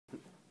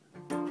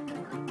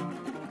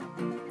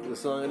the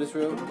song I just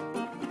wrote.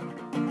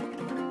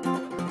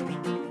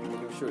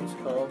 I'm sure it's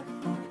called.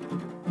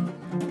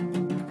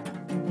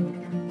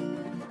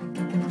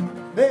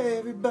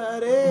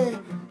 Everybody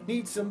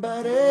needs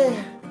somebody.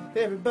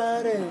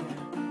 Everybody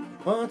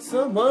wants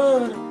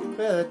someone.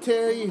 Well, I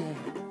tell you,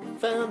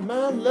 found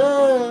my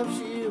love.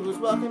 She was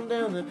walking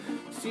down the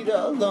street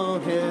all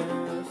alone.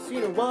 Yeah,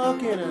 seen her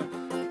walking,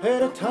 I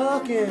heard her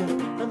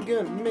talking. I'm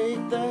gonna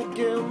make that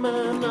girl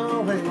mine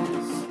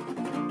always.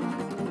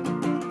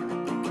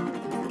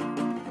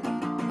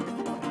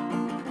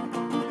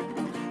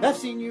 I've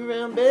seen you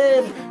around,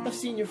 babe. I've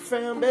seen you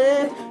frown,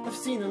 babe. I've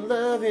seen the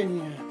love in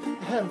you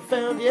I haven't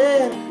found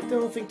yet.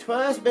 Don't think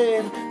twice,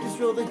 babe. Just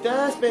roll the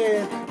dice,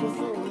 babe. We'll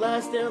throw the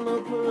lights down low,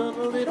 put on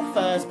a little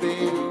fast,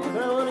 babe.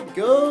 I wanna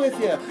go with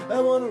you. I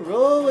wanna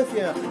roll with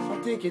you.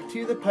 I'll take you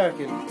to the park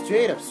and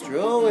straight up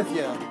stroll with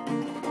you.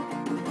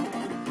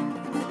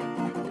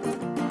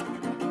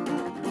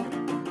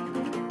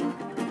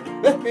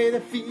 Hey there,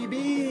 Phoebe.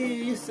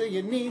 You say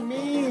you need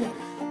me.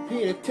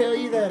 Here to tell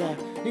you that I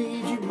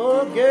need you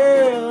more,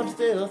 girl. I'm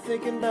still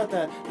thinking about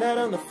that night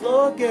on the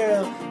floor,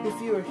 girl.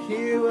 If you were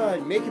here, well,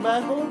 I'd make you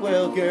my whole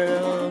world,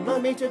 girl. My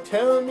mates are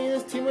telling me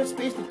there's too much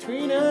space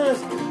between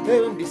us. They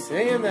wouldn't be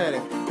saying that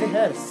if they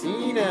had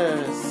seen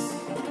us.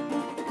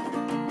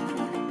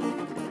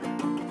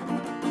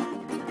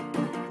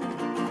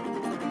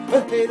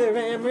 Hey there,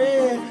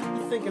 Amrit.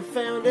 I think I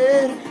found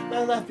it.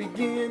 My life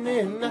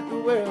beginning, not the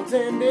world's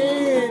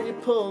ending. You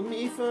pulled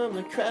me from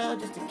the crowd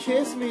just to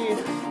kiss me.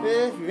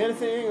 If you're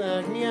anything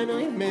like me, I know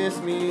you miss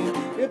me.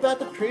 You're about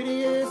the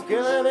prettiest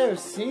girl I've ever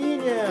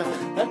seen, yeah.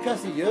 I'd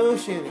cross the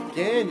ocean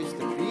again just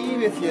to be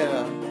with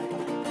ya.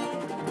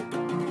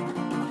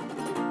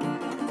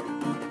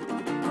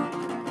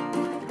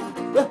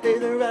 Hey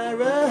there,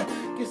 Ira.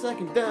 Guess I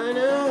can dine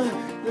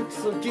now. Looks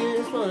so good,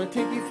 just wanna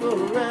take you for a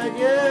ride,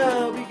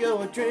 yeah. We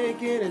go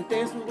drinking and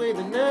dance away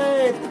the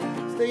night.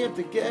 Stay up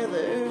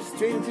together,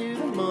 straight into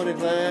the morning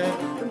light.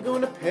 I'm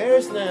going to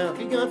Paris now,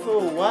 be gone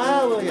for a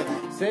while. Will you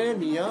send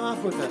me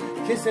off with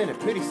a kiss and a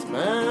pretty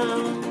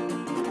smile?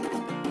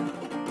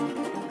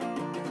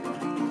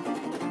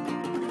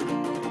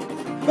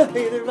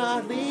 Hey there,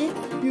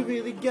 Rodley, you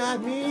really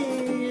got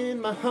me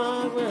in my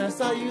heart when I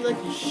saw you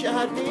like you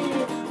shot me.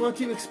 Want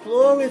to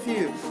explore with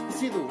you,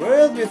 see the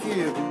world with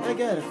you. I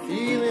got a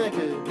feeling I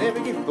could never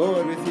get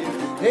bored with you.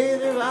 Hey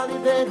there,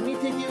 Rodley, let me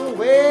take you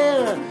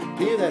away.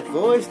 Hear that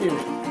voice near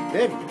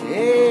every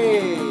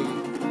day.